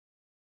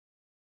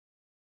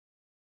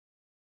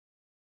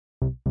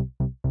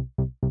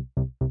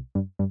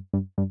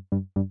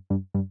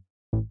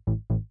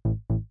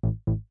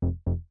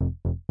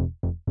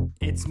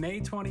It's May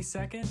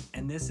 22nd,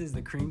 and this is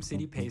the Cream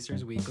City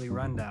Pacers Weekly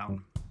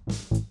Rundown.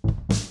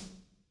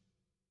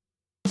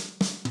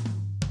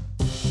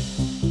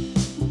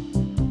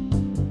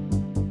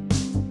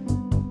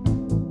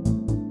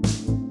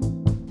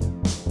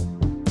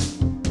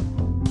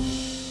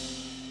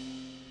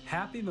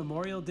 Happy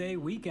Memorial Day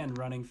weekend,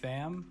 running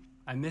fam.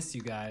 I miss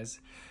you guys.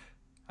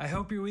 I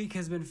hope your week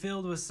has been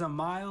filled with some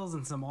miles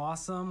and some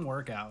awesome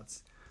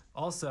workouts.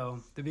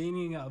 Also, the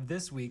beginning of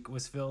this week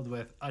was filled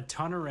with a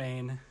ton of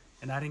rain,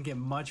 and I didn't get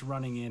much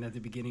running in at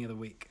the beginning of the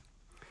week.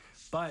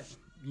 But,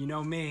 you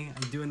know me,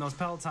 I'm doing those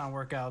Peloton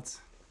workouts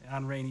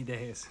on rainy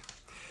days.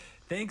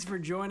 Thanks for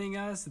joining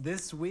us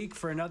this week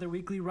for another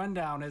weekly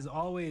rundown. As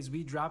always,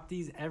 we drop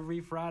these every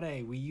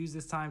Friday. We use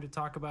this time to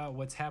talk about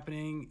what's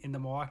happening in the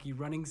Milwaukee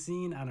running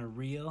scene on a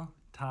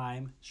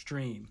real-time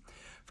stream.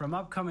 From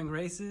upcoming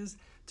races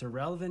to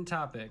relevant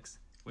topics,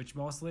 which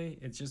mostly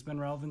it's just been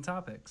relevant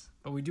topics.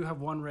 But we do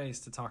have one race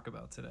to talk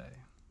about today.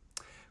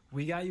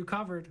 We got you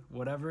covered,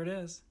 whatever it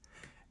is.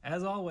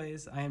 As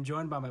always, I am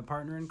joined by my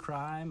partner in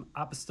crime,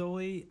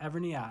 Apostoli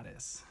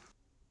Everniadis.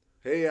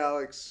 Hey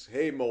Alex,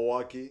 hey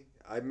Milwaukee.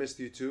 I missed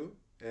you too,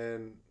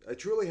 and I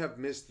truly have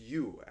missed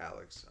you,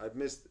 Alex. I've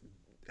missed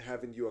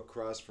having you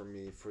across from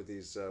me for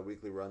these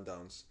weekly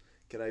rundowns.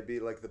 Can I be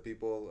like the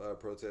people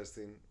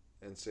protesting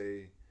and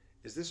say,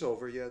 is this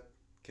over yet?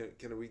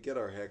 Can we get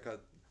our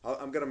haircut?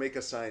 I'm going to make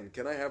a sign.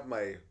 Can I have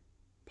my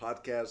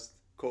podcast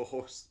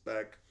co-host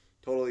back?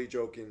 Totally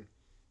joking.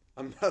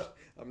 I'm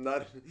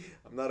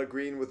not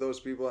agreeing with those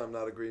people. I'm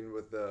not agreeing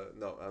with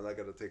no, I'm not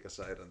going to take a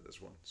side on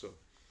this one. So,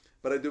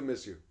 but I do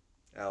miss you,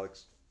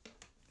 Alex.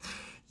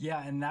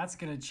 Yeah, and that's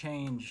going to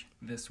change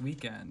this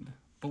weekend.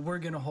 But we're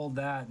going to hold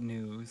that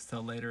news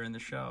till later in the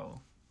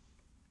show.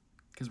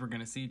 Because we're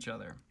going to see each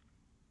other.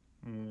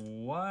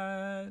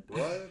 What?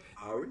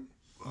 Are we?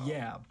 Wow.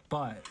 Yeah,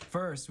 but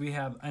first we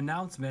have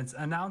announcements.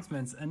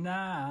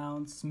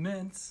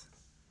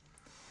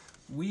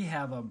 We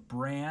have a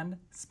brand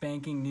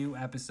spanking new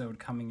episode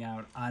coming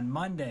out on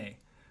Monday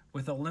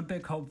with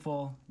Olympic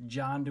hopeful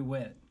John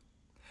DeWitt.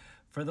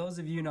 For those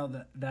of you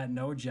that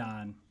know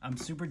John, I'm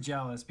super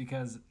jealous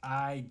because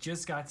I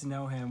just got to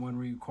know him when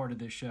we recorded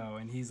this show,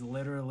 and he's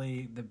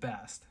literally the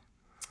best.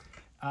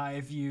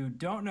 If you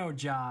don't know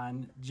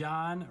John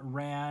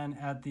ran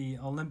at the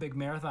Olympic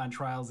marathon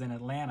trials in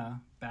Atlanta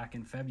back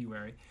in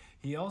February.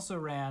 He also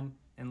ran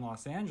in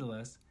Los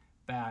Angeles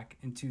back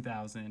in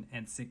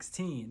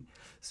 2016.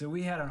 So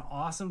we had an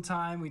awesome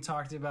time. We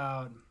talked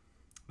about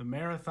the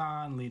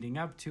marathon leading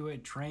up to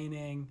it,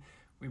 training.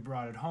 We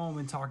brought it home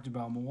and talked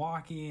about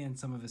Milwaukee and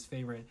some of his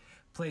favorite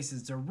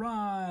places to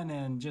run,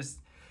 and just,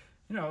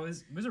 it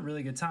was a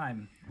really good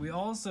time. We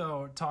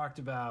also talked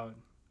about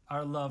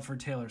our love for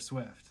Taylor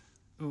Swift.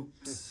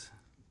 Oops.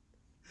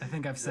 I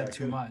think I've said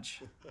too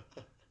much.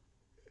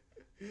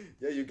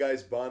 Yeah, you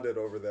guys bonded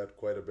over that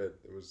quite a bit.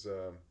 It was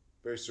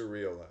very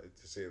surreal,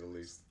 to say the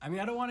least. I mean,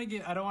 I don't want to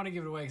give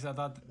it away because I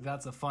thought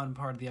that's a fun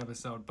part of the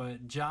episode.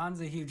 But John's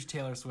a huge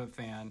Taylor Swift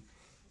fan,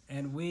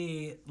 and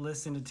we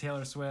listen to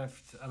Taylor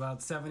Swift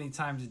about 70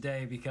 times a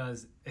day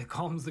because it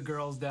calms the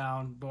girls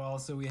down. But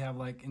also, we have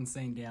like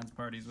insane dance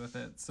parties with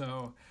it.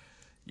 So,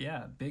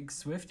 yeah, big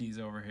Swifties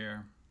over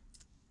here.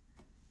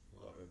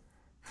 Love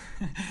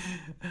it.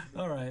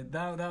 All right,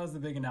 that was the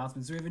big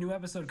announcement. So we have a new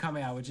episode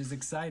coming out, which is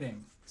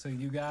exciting. So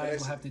you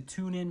guys will have to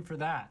tune in for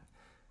that.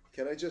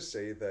 Can I just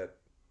say that,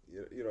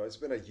 it's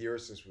been a year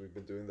since we've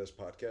been doing this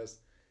podcast,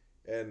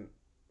 and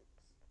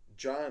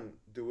John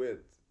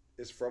DeWitt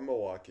is from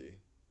Milwaukee,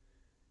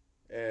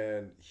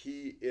 and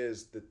he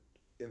is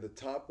in the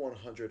top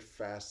 100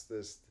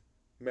 fastest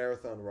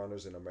marathon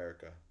runners in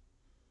America.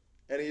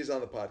 And he's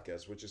on the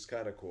podcast, which is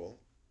kind of cool.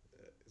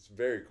 It's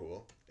very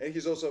cool. And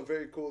he's also a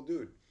very cool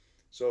dude.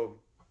 So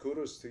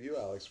kudos to you,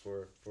 Alex,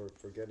 for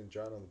getting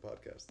John on the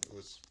podcast. It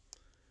was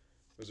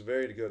a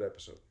very good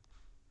episode.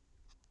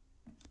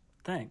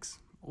 Thanks.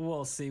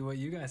 We'll see what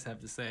you guys have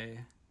to say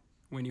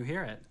when you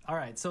hear it. All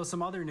right, so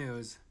some other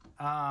news.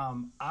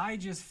 I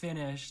just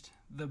finished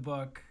the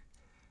book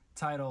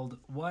titled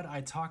What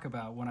I Talk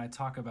About When I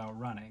Talk About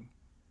Running.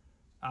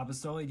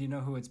 Apostoli, do you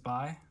know who it's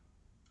by?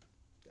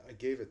 I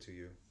gave it to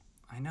you.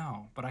 I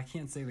know, but I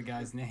can't say the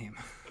guy's name.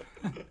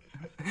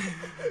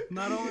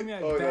 Not only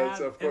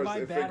am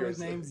I bad with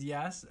names,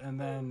 yes, and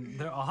then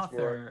the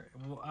author,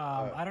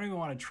 I don't even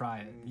want to try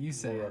it. You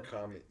say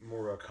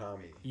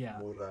Murakami. Yeah.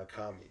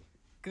 Murakami.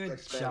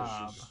 Good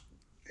job.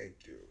 Thank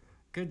you.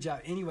 Good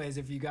job. Anyways,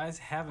 if you guys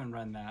haven't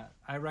read that,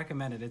 I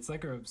recommend it. It's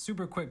like a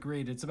super quick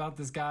read. It's about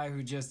this guy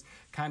who just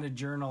kind of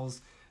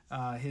journals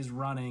his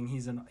running.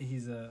 He's an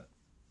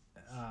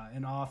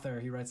author.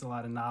 He writes a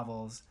lot of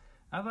novels.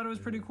 I thought it was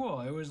pretty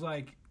cool. It was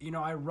like,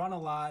 I run a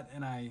lot,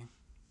 and I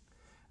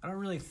don't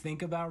really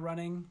think about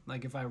running.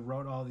 Like if I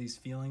wrote all these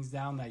feelings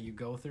down that you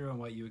go through and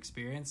what you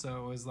experience.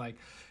 So it was like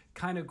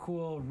kind of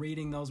cool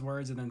reading those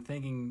words and then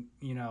thinking,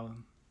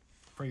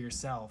 for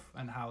yourself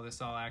and how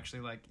this all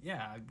actually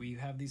we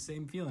have these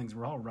same feelings.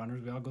 We're all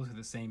runners. We all go through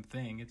the same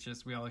thing. It's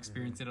just we all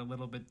experience it a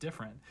little bit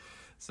different.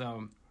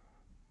 So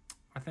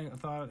I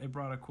thought it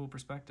brought a cool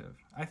perspective.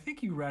 I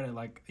think you read it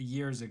like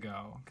years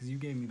ago because you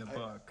gave me the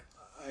book.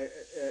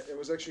 It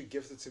was actually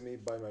gifted to me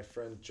by my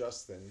friend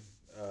Justin.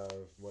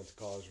 Went to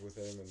college with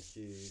him, and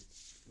he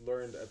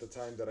learned at the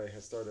time that I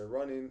had started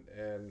running,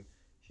 and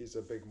he's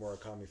a big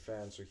Murakami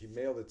fan, so he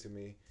mailed it to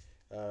me,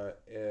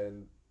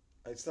 and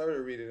I started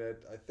reading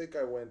it. I think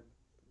I went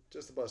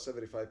just about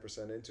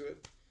 75% into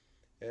it,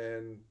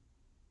 and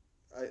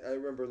I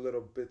remember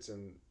little bits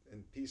and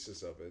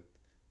pieces of it.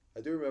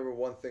 I do remember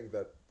one thing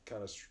that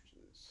kind of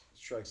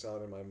strikes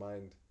out in my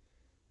mind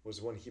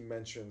was when he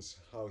mentions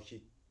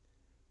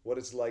what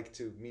it's like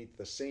to meet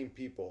the same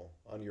people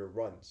on your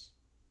runs,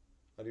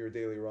 on your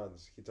daily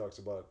runs. He talks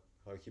about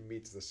how he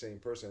meets the same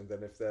person, and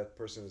then if that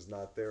person is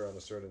not there on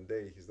a certain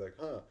day, he's like,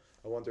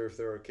 I wonder if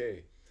they're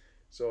okay.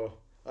 So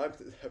have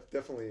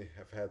definitely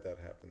had that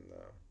happen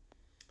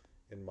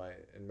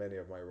in many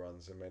of my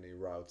runs and many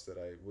routes that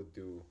I would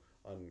do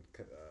on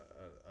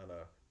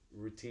a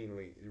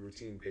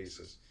routine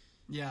basis.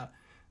 Yeah,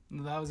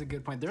 that was a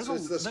good point.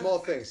 It's the small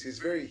things. He's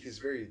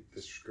very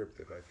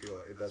descriptive. I feel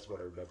like that's what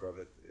I remember of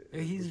it.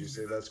 Would you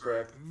say that's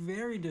correct?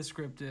 Very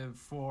descriptive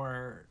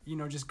for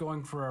just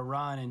going for a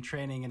run and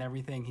training and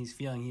everything he's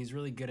feeling. He's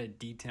really good at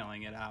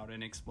detailing it out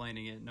and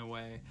explaining it in a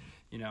way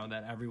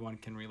that everyone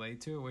can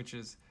relate to, which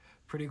is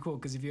pretty cool.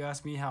 Because if you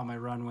ask me how my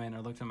run went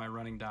or looked at my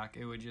running doc,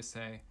 it would just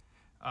say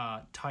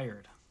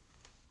tired,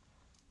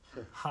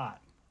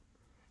 hot,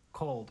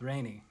 cold,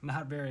 rainy.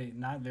 Not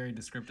very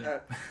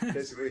descriptive.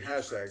 Basically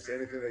hashtags,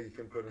 anything that you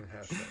can put in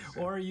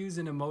hashtags. Or use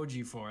an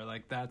emoji for,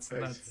 like, that's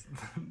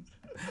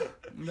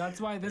that's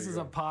why this is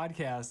a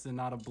podcast and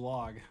not a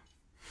blog.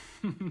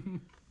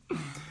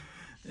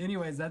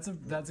 Anyways, that's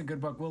a good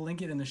book. We'll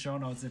link it in the show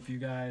notes if you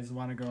guys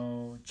want to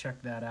go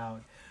check that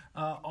out.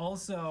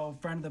 Also,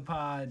 friend of the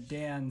pod,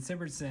 Dan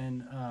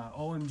Sibertson,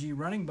 OMG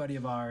running buddy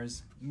of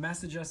ours,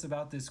 messaged us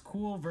about this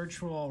cool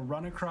virtual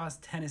run across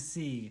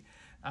Tennessee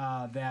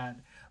that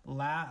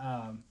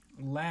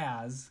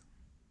Laz,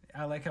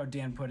 I like how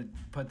Dan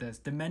put this,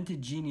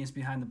 demented genius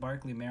behind the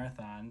Barkley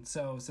Marathon.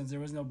 So since there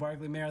was no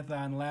Barkley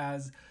Marathon,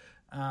 Laz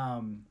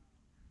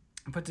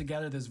put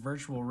together this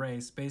virtual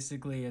race.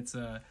 Basically, it's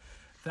a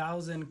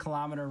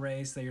 1,000-kilometer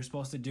race that you're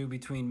supposed to do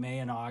between May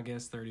and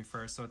August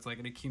 31st. So it's like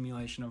an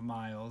accumulation of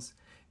miles.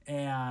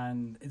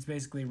 And it's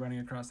basically running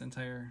across the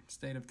entire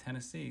state of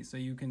Tennessee. So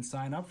you can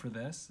sign up for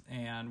this,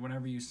 and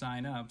whenever you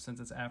sign up,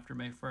 since it's after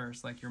May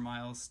 1st, like your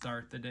miles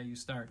start the day you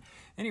start.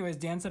 Anyways,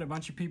 Dan said a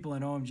bunch of people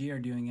in OMG are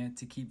doing it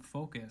to keep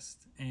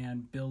focused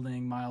and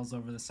building miles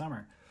over the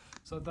summer.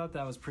 So I thought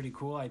that was pretty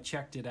cool. I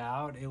checked it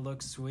out. It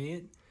looks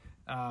sweet.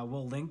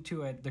 We'll link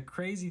to it. The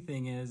crazy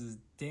thing is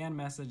Dan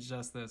messaged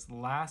us this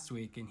last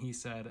week, and he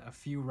said a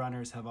few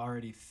runners have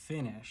already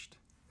finished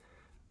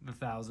the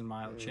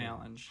 1,000-mile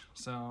challenge.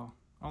 So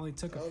only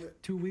took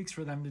 2 weeks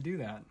for them to do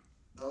that.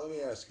 Now let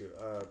me ask you,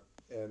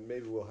 and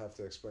maybe we'll have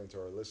to explain to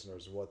our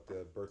listeners what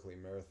the Berkeley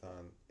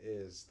Marathon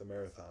is. The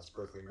marathons,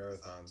 Berkeley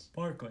Marathons.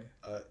 Barkley.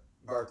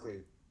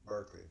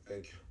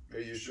 Thank you.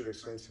 Maybe you should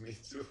explain to me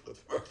too what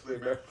the Barkley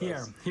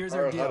Marathons. Here's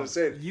our deal. How to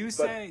say it. You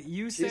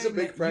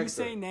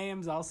say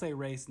names, I'll say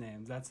race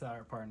names. That's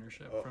our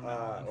partnership from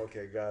now on.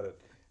 Okay, got it.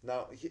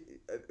 Now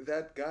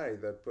that guy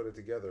that put it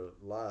together,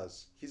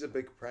 Laz, he's a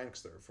big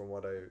prankster from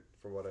what I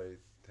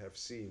have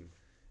seen.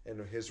 And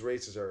his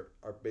races are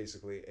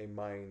basically a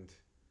mind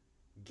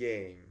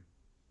game.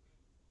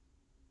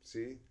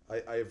 See?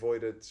 I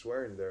avoided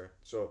swearing there.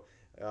 So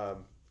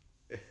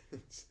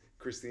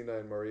Christina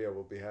and Maria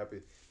will be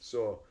happy.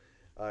 So,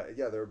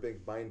 they're a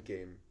big mind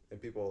game.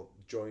 And people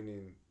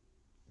joining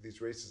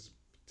these races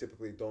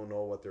typically don't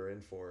know what they're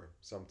in for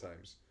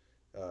sometimes.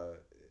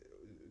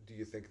 Do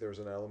you think there's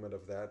an element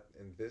of that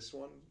in this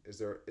one? Is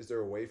there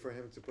a way for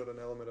him to put an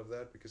element of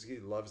that? Because he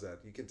loves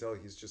that. You can tell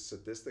he's just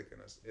sadistic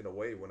in a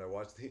way. When I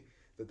watched the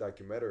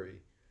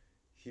documentary,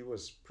 he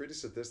was pretty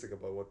sadistic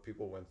about what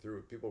people went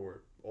through. People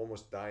were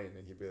almost dying,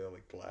 and he'd be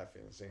like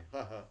laughing and saying,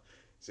 "Haha,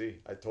 see,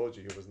 I told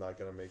you he was not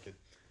gonna make it."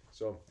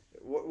 So,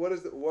 what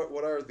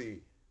are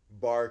the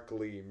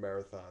Barkley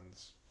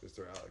Marathons,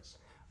 Mr. Alex?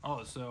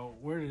 Oh, to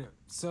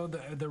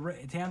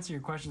answer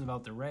your questions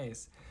about the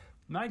race.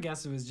 My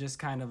guess it was just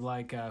kind of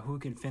like who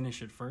can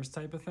finish it first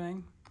type of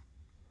thing.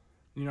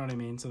 You know what I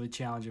mean? So the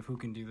challenge of who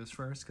can do this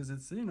first, because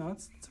it's a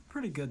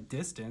pretty good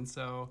distance.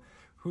 So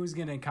who's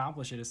going to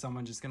accomplish it? Is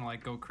someone just going to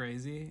like go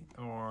crazy,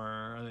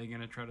 or are they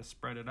going to try to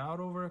spread it out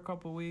over a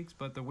couple weeks?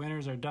 But the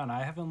winners are done.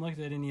 I haven't looked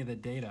at any of the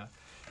data.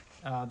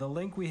 The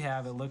link we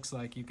have, it looks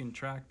like you can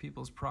track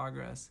people's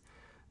progress.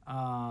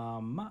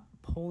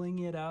 Pulling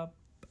it up.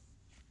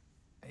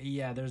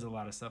 Yeah, there's a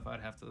lot of stuff. I'd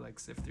have to like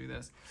sift through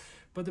this.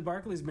 But the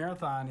Barkley's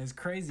Marathon is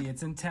crazy.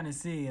 It's in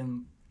Tennessee,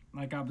 and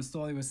like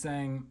Abastoli was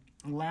saying,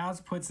 Laz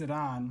puts it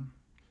on,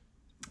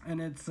 and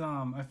it's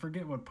I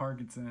forget what park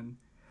it's in,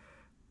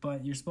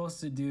 but you're supposed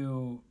to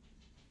do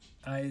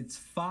it's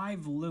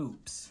 5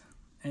 loops,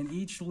 and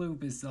each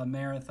loop is a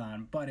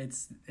marathon, but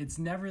it's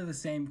never the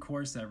same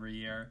course every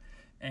year,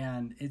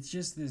 and it's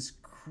just this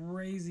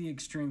crazy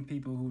extreme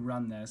people who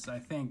run this. I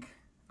think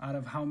out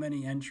of how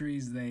many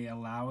entries they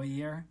allow a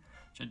year,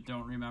 which I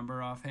don't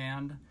remember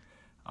offhand.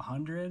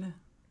 100?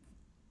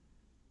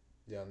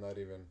 Yeah, not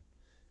even.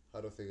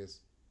 I don't think it's.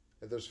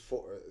 There's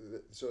four.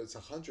 So it's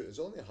 100. It's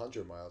only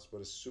 100 miles,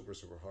 but it's super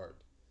super hard.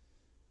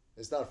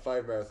 It's not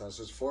 5 marathons.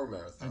 So it's 4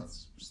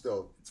 marathons.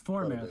 Still. It's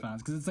 4 marathons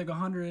because it's like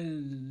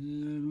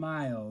 100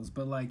 miles,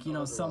 but like some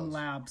miles.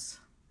 laps.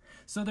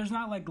 So there's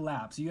not like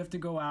laps. You have to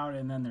go out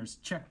and then there's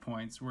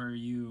checkpoints where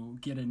you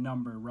get a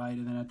number, right?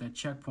 And then at that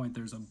checkpoint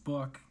there's a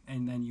book,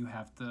 and then you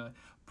have to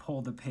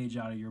pull the page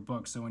out of your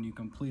book. So when you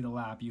complete a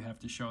lap, you have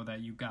to show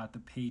that you got the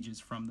pages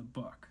from the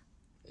book.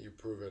 You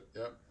prove it.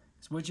 Yep.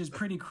 Which is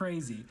pretty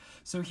crazy.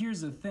 So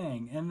here's the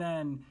thing. And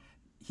then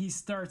he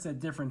starts at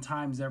different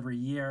times every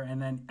year,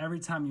 and then every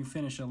time you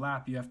finish a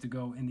lap, you have to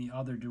go in the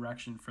other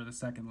direction for the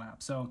second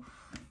lap. So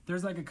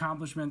there's like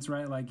accomplishments,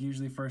 right? Like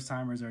usually first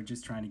timers are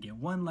just trying to get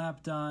 1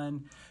 lap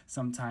done.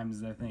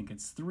 Sometimes I think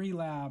it's 3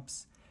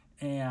 laps,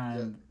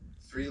 and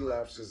 3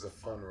 laps is a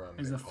fun run.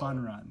 Is a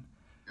fun run.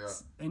 Yeah.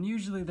 And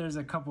usually there's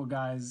a couple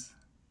guys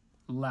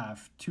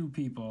left, 2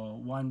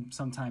 people,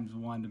 sometimes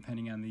one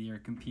depending on the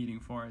year, competing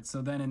for it.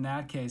 So then in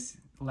that case,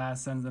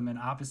 last sends them in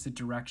opposite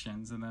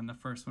directions, and then the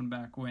first one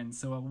back wins.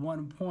 So at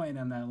one point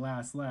on that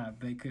last lap,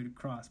 they could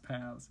cross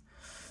paths.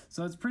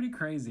 So it's pretty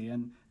crazy.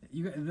 And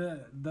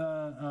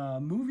the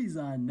movie's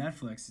on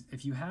Netflix.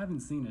 If you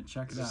haven't seen it,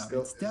 check it out.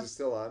 Is it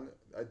still on?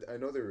 I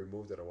know they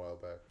removed it a while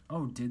back.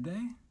 Oh, did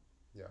they?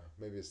 Yeah,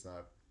 maybe it's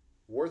not.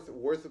 Worth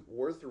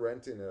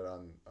renting it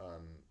on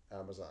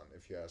Amazon,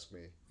 if you ask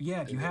me.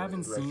 Yeah, if you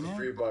haven't seen it,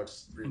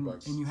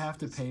 $3, and you have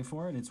to pay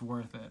for it, it's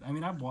worth it. I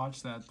mean, I've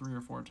watched that 3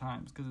 or 4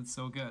 times because it's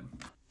so good.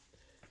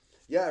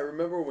 Yeah, I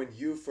remember when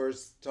you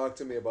first talked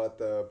to me about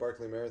the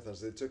Barkley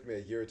Marathons. It took me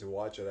a year to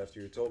watch it after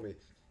you told me.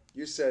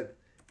 You said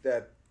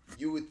that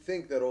you would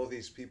think that all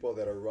these people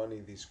that are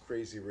running these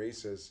crazy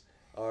races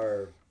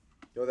are,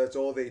 that's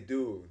all they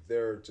do.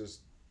 They're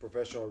just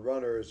professional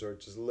runners or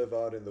just live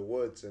out in the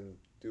woods and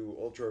do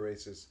ultra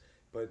races.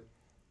 But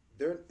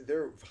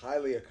they're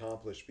highly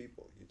accomplished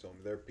people. You told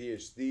me they're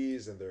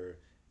PhDs and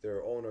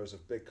they're owners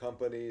of big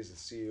companies and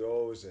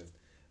CEOs,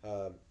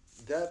 and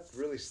that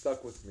really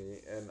stuck with me.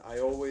 And I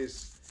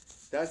always,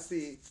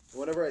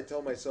 whenever I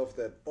tell myself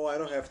that, I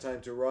don't have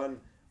time to run,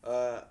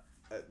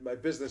 my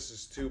business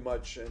is too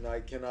much, and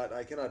I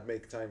cannot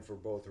make time for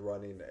both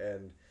running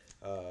and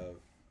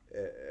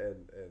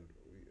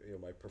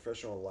my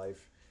professional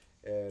life.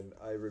 And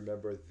I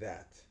remember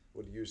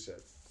what you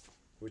said,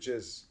 which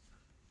is,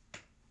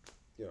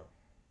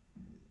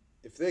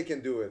 if they can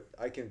do it,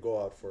 I can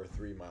go out for a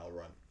 3-mile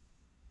run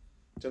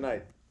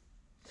tonight.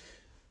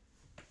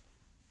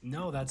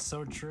 No, that's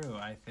so true.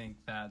 I think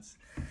that's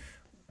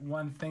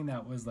one thing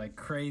that was like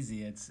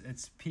crazy.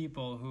 It's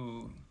people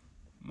who,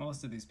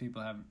 most of these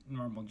people have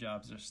normal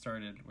jobs or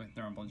started with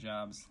normal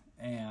jobs,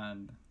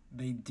 and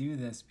they do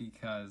this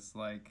because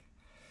like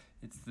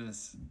it's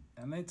this,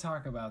 and they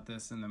talk about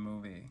this in the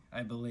movie,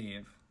 I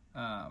believe,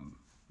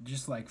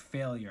 just like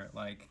failure.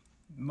 Like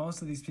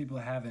most of these people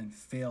haven't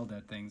failed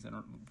at things in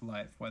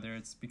life, whether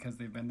it's because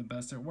they've been the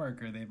best at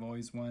work or they've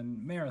always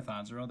won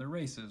marathons or other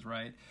races,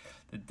 right?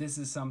 That this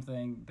is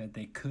something that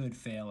they could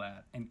fail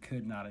at and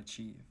could not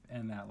achieve,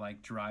 and that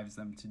like drives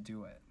them to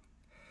do it.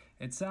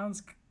 It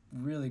sounds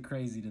really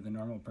crazy to the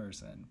normal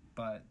person,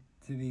 but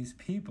to these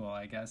people,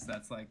 I guess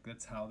that's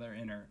how their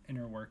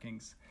inner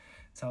workings,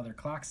 it's how their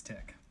clocks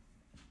tick.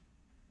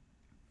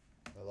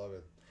 I love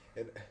it.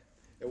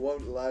 And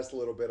one last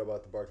little bit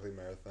about the Barkley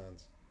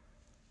Marathons.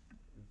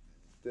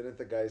 Didn't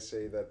the guy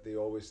say that they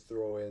always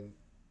throw in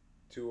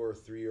 2 or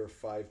 3 or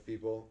 5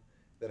 people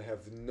that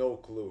have no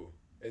clue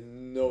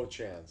and no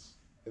chance?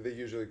 And they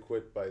usually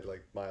quit by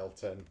like mile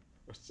 10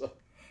 or so.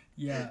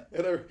 Yeah.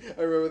 And I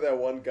remember that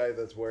one guy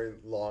that's wearing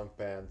long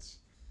pants,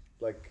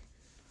 like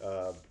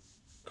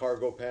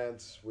cargo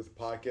pants with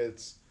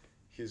pockets.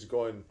 He's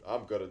going,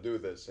 I'm going to do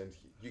this. And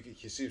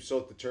he seems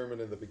so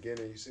determined in the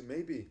beginning. You say,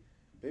 maybe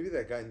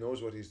that guy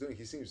knows what he's doing.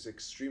 He seems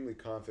extremely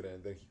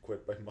confident. Then he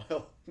quit by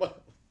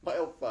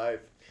mile 5.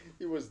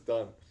 He was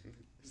done.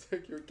 It's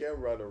like, you can't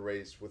run a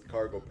race with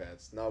cargo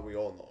pants. Now we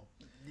all know.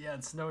 Yeah,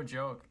 it's no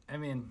joke. I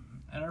mean,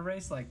 and a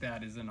race like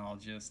that isn't all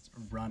just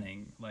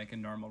running like a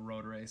normal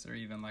road race or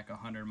even like a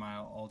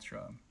 100-mile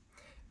ultra.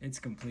 It's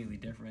completely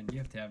different. You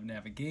have to have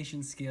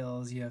navigation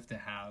skills. You have to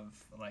have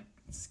like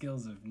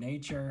skills of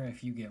nature.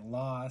 If you get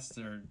lost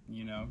or,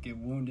 get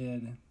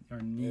wounded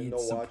or need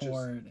support,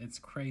 watches. It's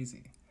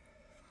crazy.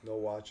 No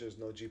watches,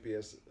 no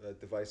GPS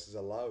devices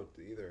allowed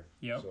either.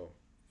 Yep. So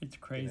it's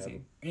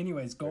crazy.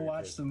 Anyways, go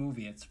watch the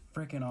movie. It's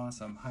freaking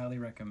awesome. Highly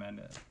recommend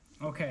it.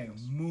 Okay,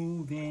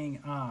 moving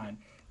on.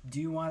 Do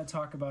you want to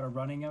talk about a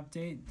running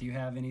update? Do you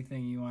have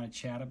anything you want to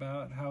chat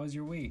about? How was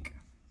your week?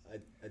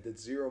 I did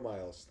 0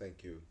 miles,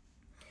 thank you.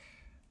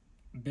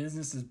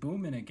 Business is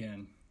booming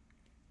again.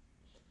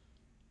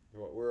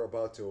 We're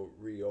about to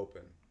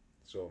reopen.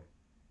 So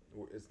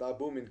it's not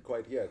booming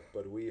quite yet,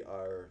 but we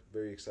are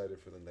very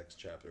excited for the next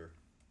chapter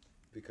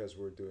because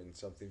we're doing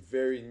something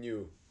very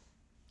new.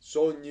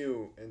 So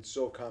new and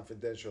so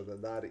confidential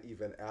that not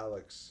even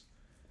Alex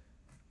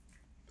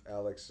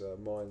Alex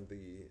Moen,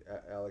 the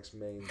Alex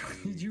Main.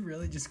 Did you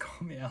really just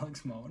call me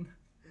Alex Moan?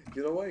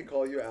 You know why I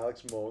call you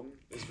Alex Moen?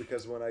 Is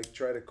because when I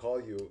try to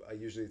call you, I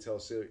usually tell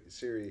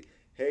Siri,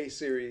 "Hey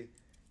Siri,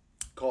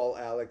 call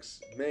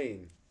Alex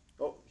Main."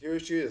 Oh, here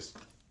she is.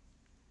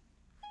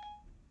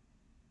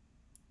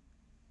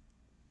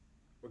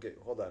 Okay,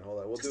 hold on.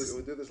 We'll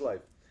do this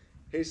live.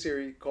 Hey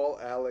Siri, call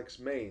Alex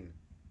Main.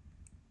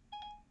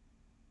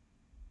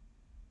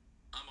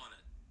 I'm on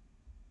it.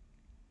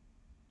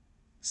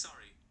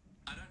 Sorry,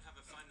 I don't have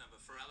a phone number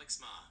for Alex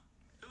Marr.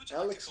 Who would you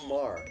like Alex to call?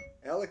 Marr.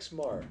 Alex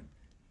Marr.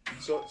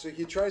 So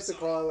he tries to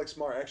call Alex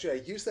Marr. Actually,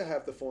 I used to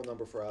have the phone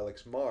number for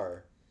Alex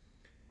Marr,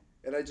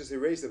 and I just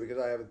erased it because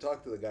I haven't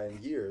talked to the guy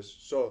in years.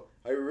 So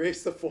I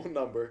erased the phone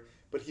number,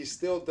 but he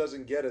still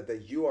doesn't get it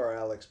that you are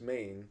Alex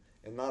Main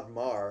and not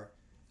Marr.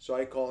 So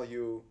I call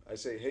you. I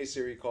say, "Hey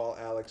Siri, call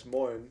Alex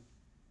Moen."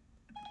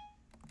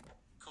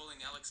 Calling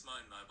Alex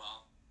Moan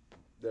mobile.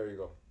 There you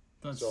go.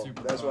 That's So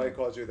super that's fun. why I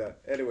called you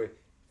that. Anyway,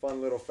 fun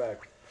little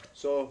fact.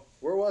 So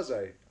where was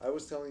I? I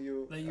was telling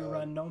you That you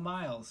run no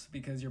miles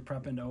because you're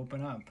prepping to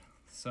open up.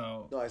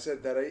 So No, I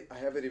said that I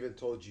haven't even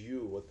told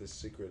you what the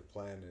secret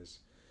plan is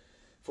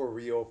for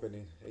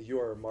reopening. You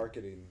are a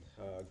marketing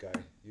guy.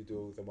 You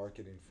do the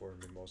marketing for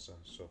Mimosa.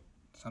 So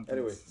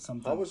anyway,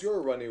 how was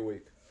your running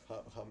week?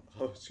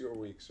 How was your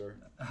week, sir?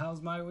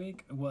 How's my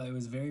week? Well, it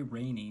was very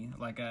rainy,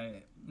 like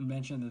I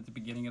mentioned at the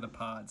beginning of the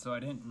pod, so I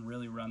didn't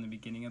really run the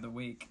beginning of the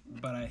week,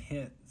 but I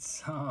hit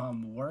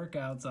some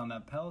workouts on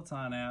that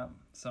Peloton app,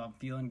 so I'm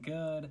feeling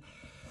good.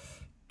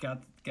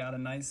 Got a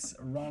nice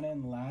run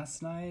in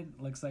last night.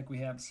 Looks like we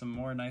have some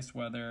more nice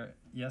weather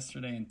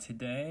yesterday and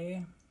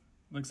today.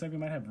 Looks like we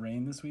might have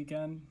rain this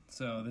weekend,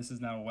 so this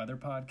is now a weather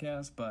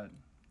podcast, but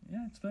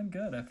yeah, it's been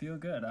good. I feel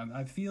good.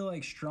 I feel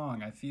like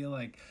strong. I feel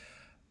like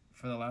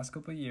for the last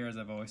couple of years,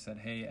 I've always said,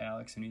 hey,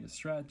 Alex, you need to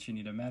stretch, you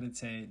need to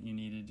meditate, you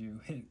need to do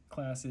HIIT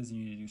classes,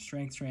 you need to do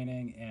strength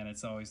training, and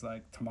it's always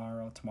like,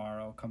 tomorrow,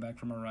 come back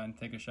from a run,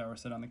 take a shower,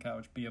 sit on the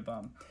couch, be a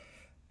bum.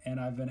 And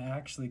I've been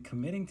actually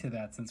committing to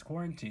that since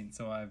quarantine.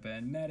 So I've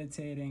been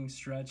meditating,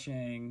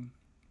 stretching,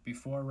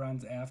 before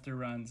runs, after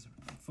runs,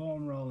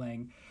 foam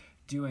rolling,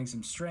 doing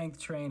some strength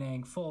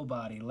training, full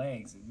body,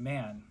 legs.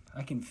 Man,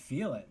 I can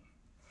feel it.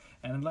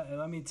 And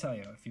let me tell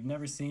you, if you've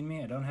never seen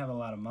me, I don't have a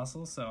lot of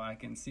muscles, so I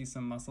can see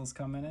some muscles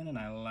coming in, and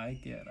I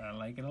like it. I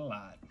like it a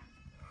lot.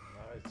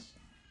 Nice.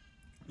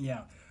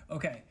 Yeah.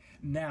 Okay,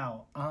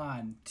 now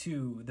on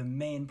to the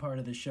main part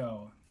of the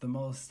show, the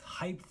most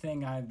hyped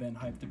thing I've been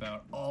hyped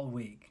about all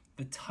week.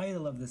 The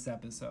title of this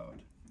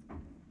episode,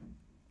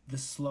 The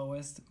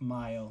Slowest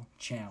Mile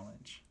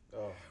Challenge.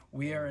 Oh.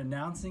 We are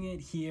announcing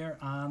it here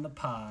on the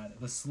pod,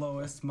 the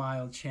Slowest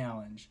Mile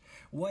Challenge.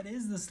 What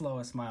is the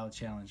Slowest Mile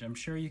Challenge? I'm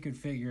sure you could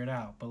figure it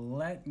out, but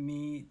let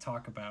me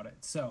talk about it.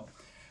 So,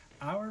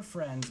 our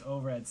friends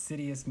over at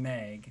Sidious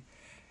Mag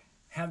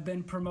have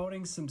been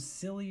promoting some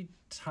silly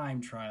time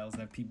trials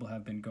that people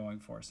have been going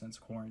for since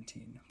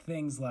quarantine.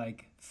 Things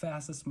like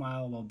fastest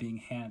mile while being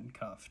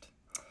handcuffed,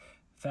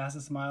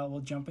 fastest mile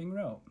while jumping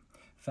rope,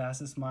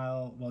 fastest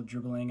mile while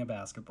dribbling a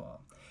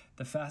basketball,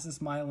 the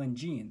fastest mile in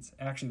jeans.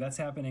 Actually, that's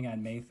happening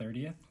on May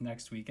 30th,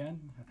 next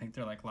weekend. I think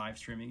they're like live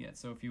streaming it.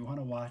 So if you want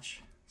to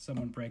watch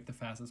someone break the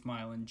fastest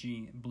mile in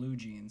blue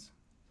jeans,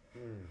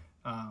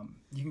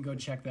 you can go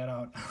check that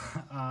out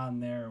on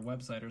their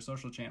website or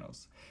social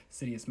channels,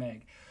 Sidious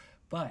Mag.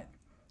 But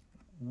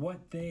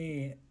what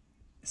they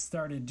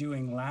started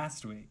doing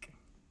last week,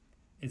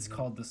 it's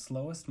called the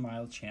Slowest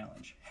Mile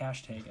Challenge.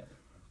 Hashtag it.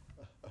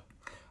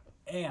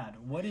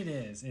 And what it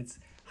is, it's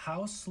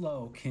how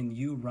slow can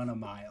you run a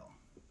mile?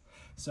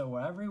 So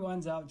where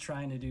everyone's out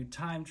trying to do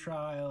time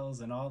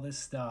trials and all this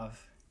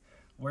stuff,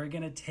 we're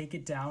going to take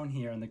it down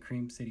here on the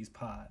Cream Cities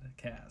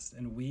podcast.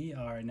 And we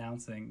are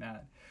announcing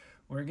that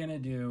we're going to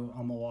do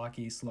a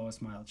Milwaukee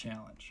Slowest Mile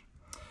Challenge.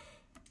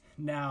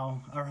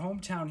 Now, our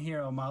hometown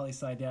hero, Molly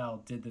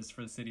Seidel, did this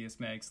for the Sidious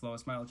Mag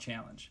Slowest Mile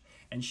Challenge.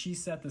 And she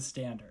set the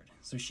standard.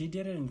 So she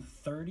did it in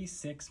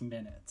 36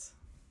 minutes.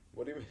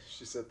 What do you mean?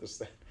 She set the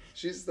standard.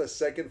 She's the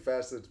second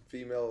fastest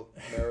female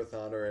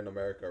marathoner in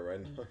America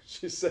right now.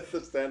 She set the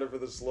standard for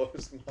the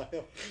slowest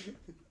mile.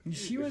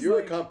 She if was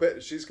you're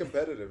like, she's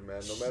competitive,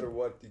 man. No matter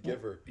what you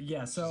give her,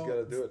 yeah. So she's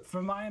gotta do it.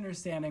 From my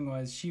understanding,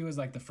 was she was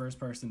like the first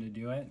person to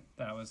do it.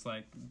 That was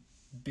like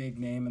big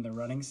name in the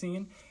running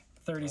scene.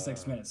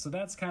 36 minutes. So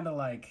that's kind of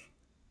like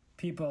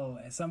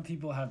some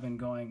people have been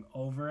going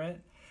over it.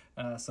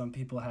 Some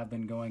people have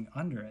been going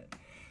under it.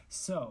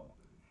 So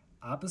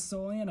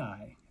Apostoli and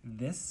I,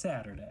 this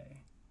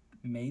Saturday,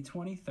 May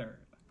 23rd,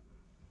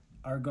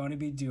 are going to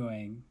be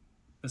doing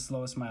the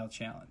Slowest Mile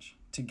Challenge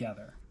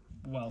together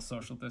while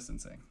social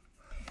distancing.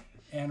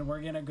 And we're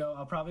going to go,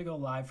 I'll probably go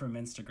live from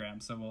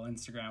Instagram, so we'll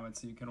Instagram it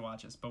so you can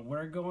watch us. But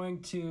we're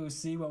going to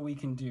see what we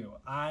can do.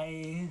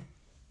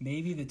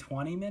 Maybe the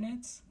 20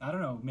 minutes? I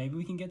don't know, maybe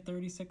we can get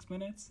 36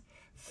 minutes?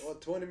 Well,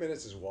 20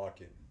 minutes is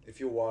walking. If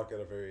you walk at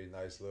a very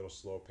nice little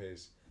slow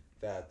pace,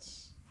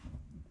 that's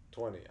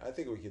 20. I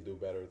think we can do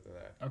better than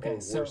that. Okay, or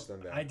so worse than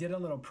that. I did a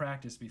little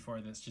practice before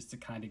this just to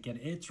kind of get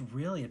it. It's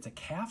a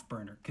calf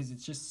burner because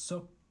it's just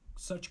so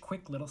such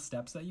quick little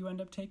steps that you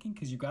end up taking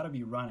because you got to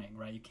be running,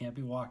 right? You can't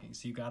be walking.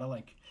 So you got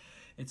to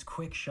it's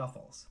quick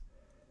shuffles.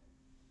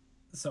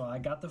 So I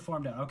got the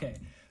form down. Okay,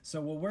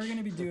 so what we're going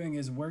to be doing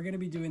is we're going to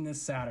be doing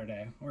this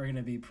Saturday. We're going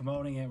to be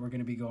promoting it. We're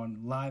going to be going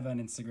live on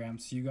Instagram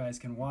so you guys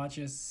can watch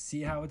us,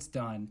 see how it's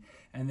done.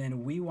 And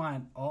then we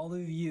want all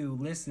of you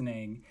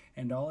listening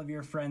and all of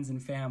your friends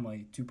and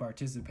family to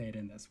participate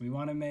in this. We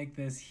want to make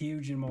this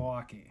huge in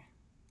Milwaukee.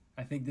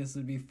 I think this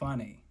would be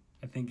funny.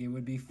 I think it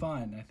would be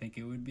fun. I think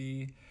it would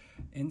be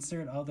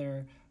insert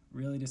other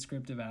really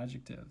descriptive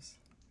adjectives.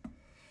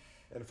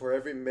 And for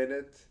every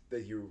minute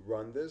that you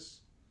run this,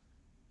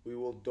 we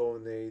will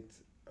donate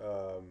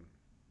a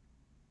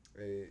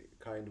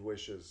kind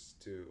wishes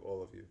to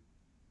all of you.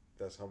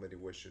 That's how many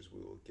wishes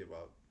we will give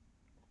out.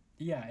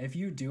 Yeah, if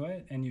you do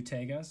it and you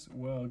tag us,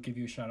 we'll give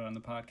you a shout out on the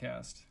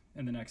podcast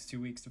in the next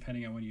 2 weeks,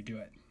 depending on when you do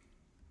it.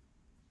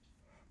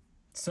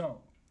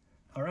 So,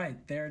 all right,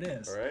 there it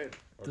is. All right. Okay.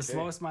 The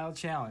Slowest Mile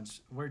Challenge.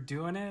 We're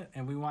doing it,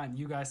 and we want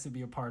you guys to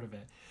be a part of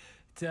it.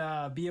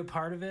 To be a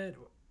part of it,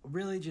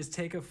 really just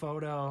take a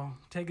photo,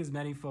 take as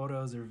many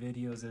photos or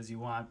videos as you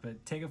want,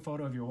 but take a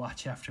photo of your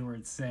watch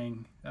afterwards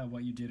saying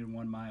what you did in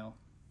 1 mile.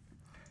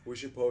 We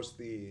should post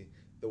the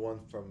one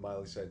from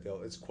Miley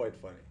Seidel. It's quite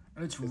funny.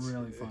 It's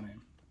really funny.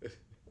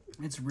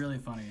 It's really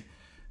funny.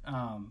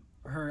 I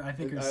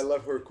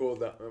love her cool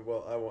down.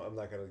 Well, I'm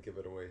not going to give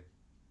it away.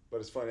 But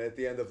it's funny. At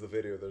the end of the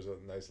video, there's a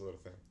nice little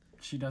thing.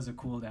 She does a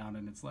cool down,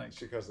 and it's like...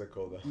 She does the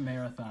cool down.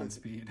 Marathon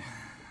speed.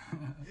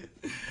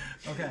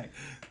 Okay,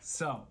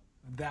 so...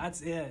 That's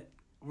it.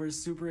 We're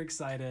super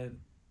excited.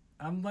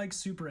 I'm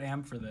super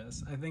amped for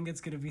this. I think it's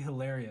going to be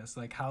hilarious.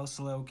 How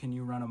slow can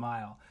you run a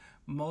mile?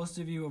 Most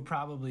of you will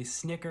probably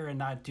snicker and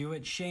not do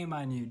it. Shame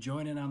on you.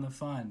 Join in on the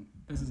fun.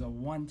 This is a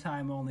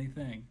one-time only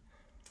thing.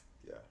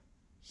 Yeah.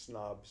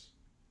 Snobs.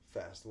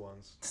 Fast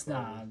ones.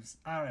 Snobs.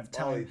 I don't have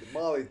time.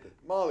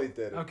 Molly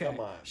did it. Okay. Come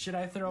on. Should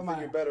I throw you think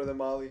you're better than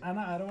Molly?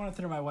 I don't want to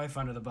throw my wife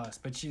under the bus,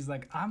 but she's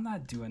like, I'm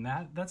not doing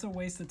that. That's a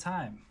waste of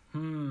time.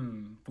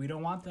 We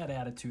don't want that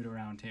attitude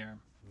around here.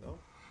 No.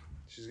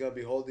 She's going to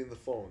be holding the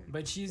phone.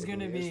 But she's going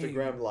to be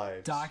Instagram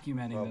Lives,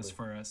 documenting probably. this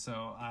for us.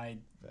 So I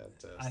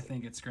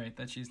think it's great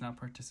that she's not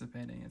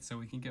participating in it so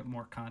we can get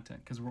more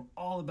content because we're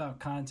all about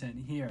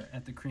content here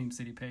at the Cream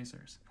City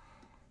Pacers.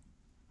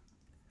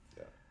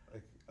 Yeah.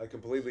 I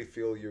completely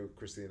feel you,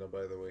 Christina,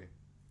 by the way.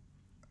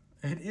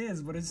 It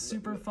is, but it's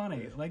super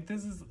funny.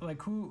 This is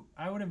who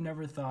I would have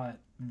never thought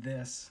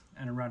this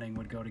and running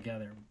would go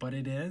together, but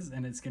it is,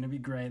 and it's going to be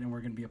great, and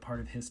we're going to be a part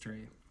of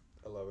history.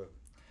 I love it.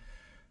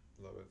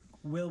 Love it.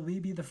 Will we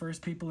be the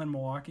first people in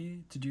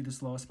Milwaukee to do the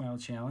Slowest Mile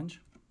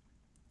Challenge?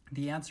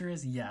 The answer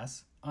is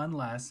yes,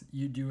 unless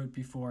you do it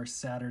before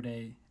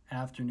Saturday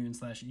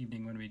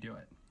afternoon/evening when we do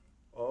it.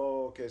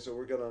 Oh, okay. So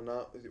we're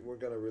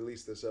gonna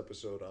release this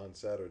episode on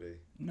Saturday.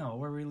 No,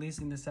 we're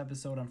releasing this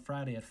episode on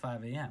Friday at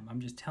 5 a.m.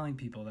 I'm just telling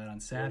people that on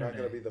Saturday. We're not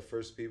gonna be the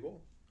first people?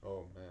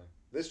 Oh man,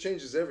 this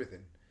changes everything.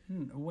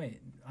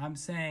 Wait, I'm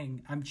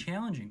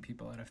challenging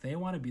people that if they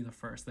want to be the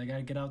first, they got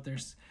to get out there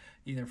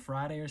either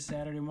Friday or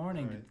Saturday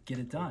morning to get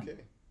it done.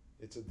 Okay,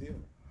 it's a deal.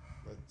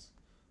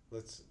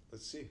 Let's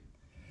see.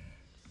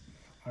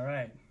 All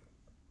right,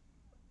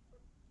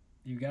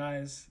 you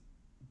guys,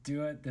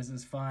 do it. This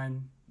is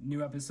fun.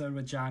 New episode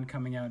with John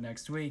coming out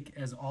next week.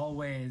 As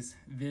always,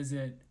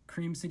 visit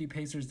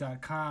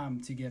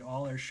creamcitypacers.com to get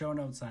all our show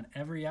notes on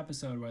every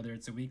episode, whether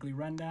it's a weekly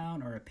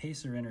rundown or a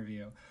Pacer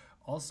interview.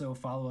 Also,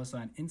 follow us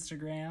on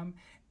Instagram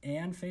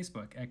and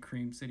Facebook at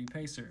Cream City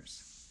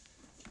Pacers.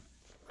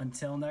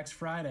 Until next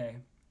Friday,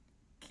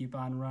 keep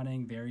on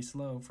running very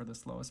slow for the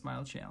Slowest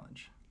Mile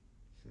Challenge.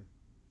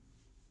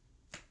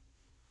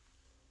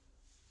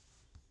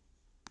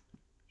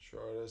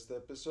 Shortest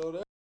episode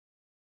ever.